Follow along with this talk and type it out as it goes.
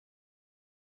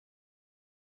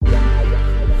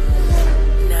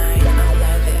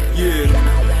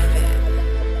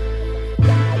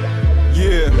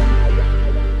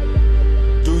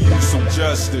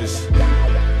justice.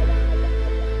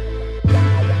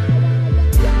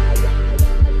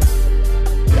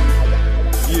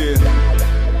 Yeah.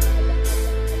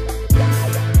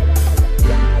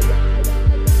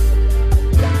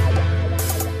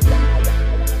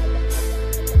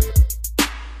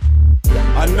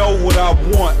 I know what I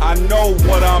want, I know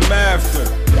what I'm after.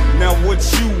 Now what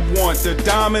you want, the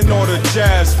diamond or the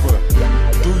Jasper?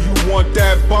 Do you want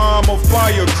that bomb or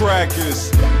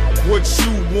firecrackers? What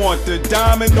you want, the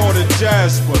diamond or the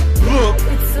Jasper? Look,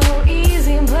 it's so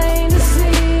easy and plain to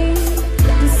see.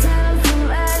 The sound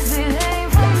from us, it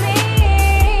ain't for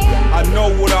me. I know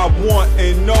what I want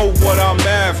and know what I'm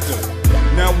after.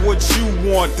 Now what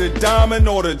you want, the diamond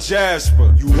or the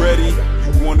Jasper? You ready?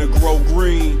 You wanna grow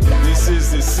green? This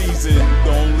is the season.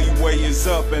 The only way is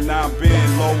up and I've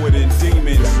been lower than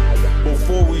demons.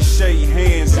 Before we shake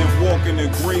hands and walk in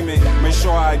agreement, make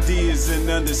sure ideas and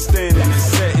understanding is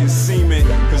set in cement.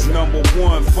 Cause number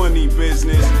one, funny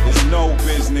business is no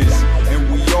business.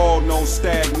 And we all know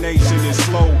stagnation is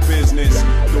slow business.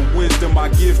 The wisdom I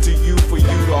give to you for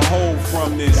you to hold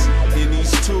from this. In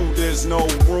these two, there's no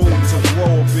room to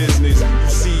grow a business. You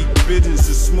see, business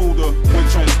is smoother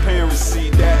with transparency.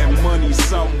 That and money,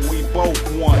 something we both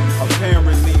want.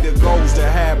 Apparently the goal's to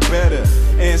have better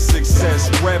and success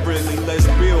reverently. Let's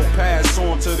build, pass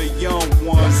on to the young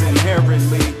ones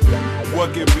inherently.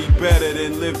 What could be better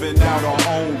than living out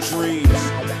our own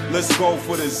dreams? Let's go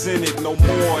for the zenith, no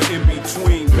more in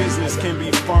between. Business can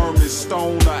be firm as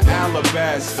stone or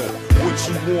alabaster. What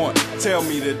you want? Tell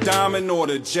me, the diamond or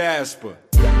the Jasper?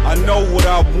 I know what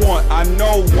I want, I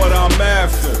know what I'm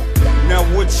after. Now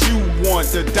what you want,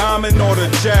 the diamond or the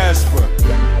Jasper?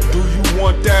 Do you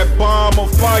want that bomb or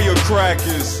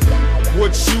firecrackers?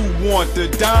 What you want, the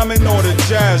diamond or the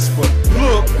Jasper?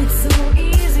 Look, it's so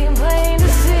easy and plain to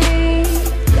see.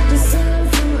 The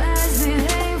sound from us,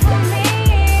 it ain't for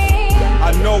me.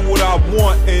 I know what I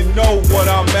want and know what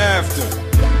I'm after.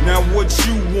 Now what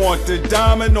you want, the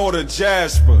diamond or the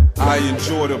Jasper? I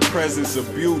enjoy the presence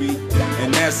of beauty,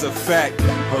 and that's a fact.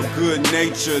 Her good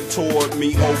nature toward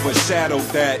me overshadowed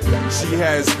that. She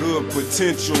has good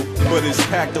potential, but it's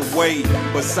packed away.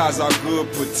 Besides our good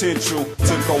potential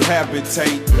to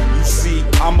cohabitate. You see,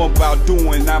 I'm about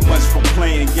doing not much for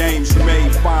playing games. You may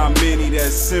find many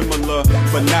that's similar,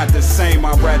 but not the same.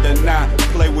 I'd rather not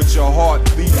play with your heart,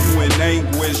 leave you in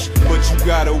anguish. But you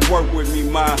gotta work with me,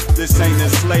 ma. This ain't a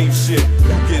slave shit.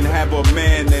 You can have a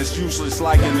man that's useless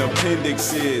like an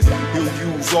appendix is.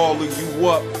 He'll use all of you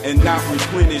up and not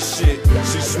replenish shit.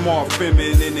 She's smart,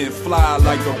 feminine, and fly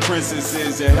like a princess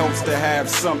is. It helps to have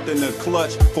something to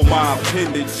clutch for my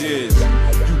appendages.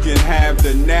 You can have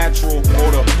the natural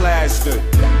or the plastic.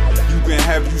 You can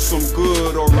have you some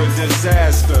good or a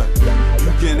disaster.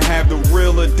 You can have the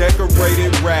real or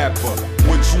decorated rapper.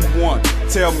 What you want?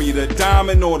 Tell me, the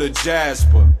diamond or the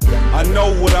Jasper? I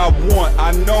know what I want,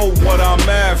 I know what I'm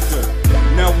after.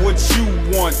 Now what you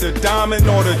want, the diamond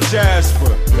or the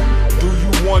Jasper? Do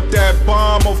you want that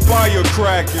bomb or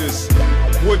firecrackers?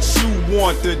 What you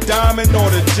want, the diamond or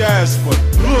the Jasper?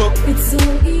 Look, it's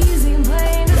so easy and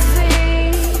plain to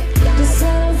see. The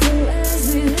sound from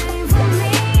us, it ain't for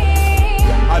me.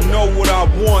 I know what I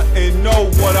want and know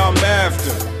what I'm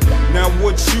after. Now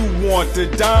what you want, the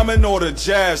diamond or the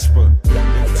Jasper?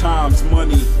 If time's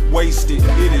money wasted,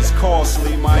 it is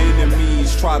costly. My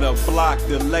enemies try to block,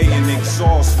 delay, and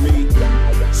exhaust me.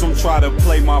 Some try to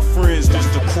play my friends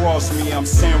just to cross me. I'm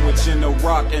sandwiching a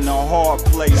rock in a hard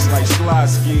place like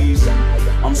Slotskis.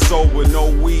 I'm sober,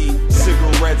 no weed,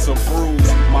 cigarettes or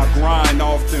brews. My grind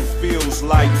often feels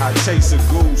like I chase a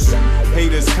goose.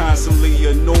 Haters constantly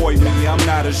annoy me, I'm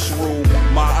not a shrew.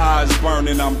 My eyes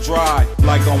burning, I'm dry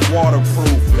like I'm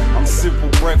waterproof. I'm simple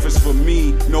breakfast for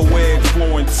me, no egg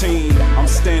Florentine. I'm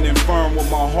standing firm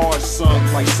with my heart sunk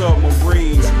like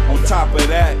submarines. On top of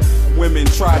that, women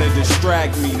try to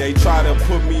distract me. They try to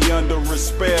put me under a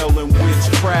spell and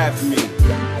witchcraft me.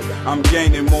 I'm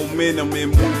gaining momentum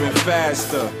and moving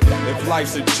faster. If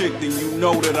life's a chick, then you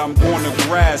know that I'm gonna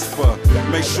grasp her.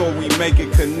 Make sure we make a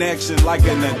connection like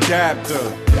an adapter.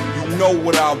 You know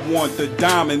what I want, the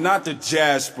diamond, not the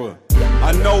Jasper.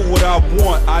 I know what I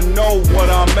want, I know what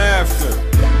I'm after.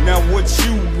 Now what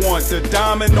you want, the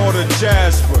diamond or the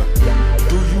Jasper?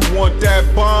 Do you want that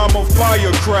bomb or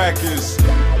firecrackers?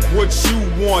 What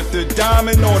you want, the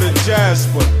diamond or the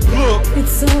Jasper? Look,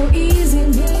 it's so easy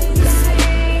and plain to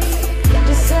see.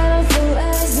 The sound from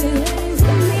us, it ain't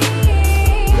for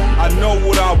me. I know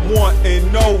what I want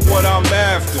and know what I'm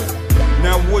after.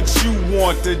 Now what you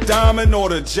want, the diamond or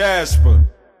the Jasper?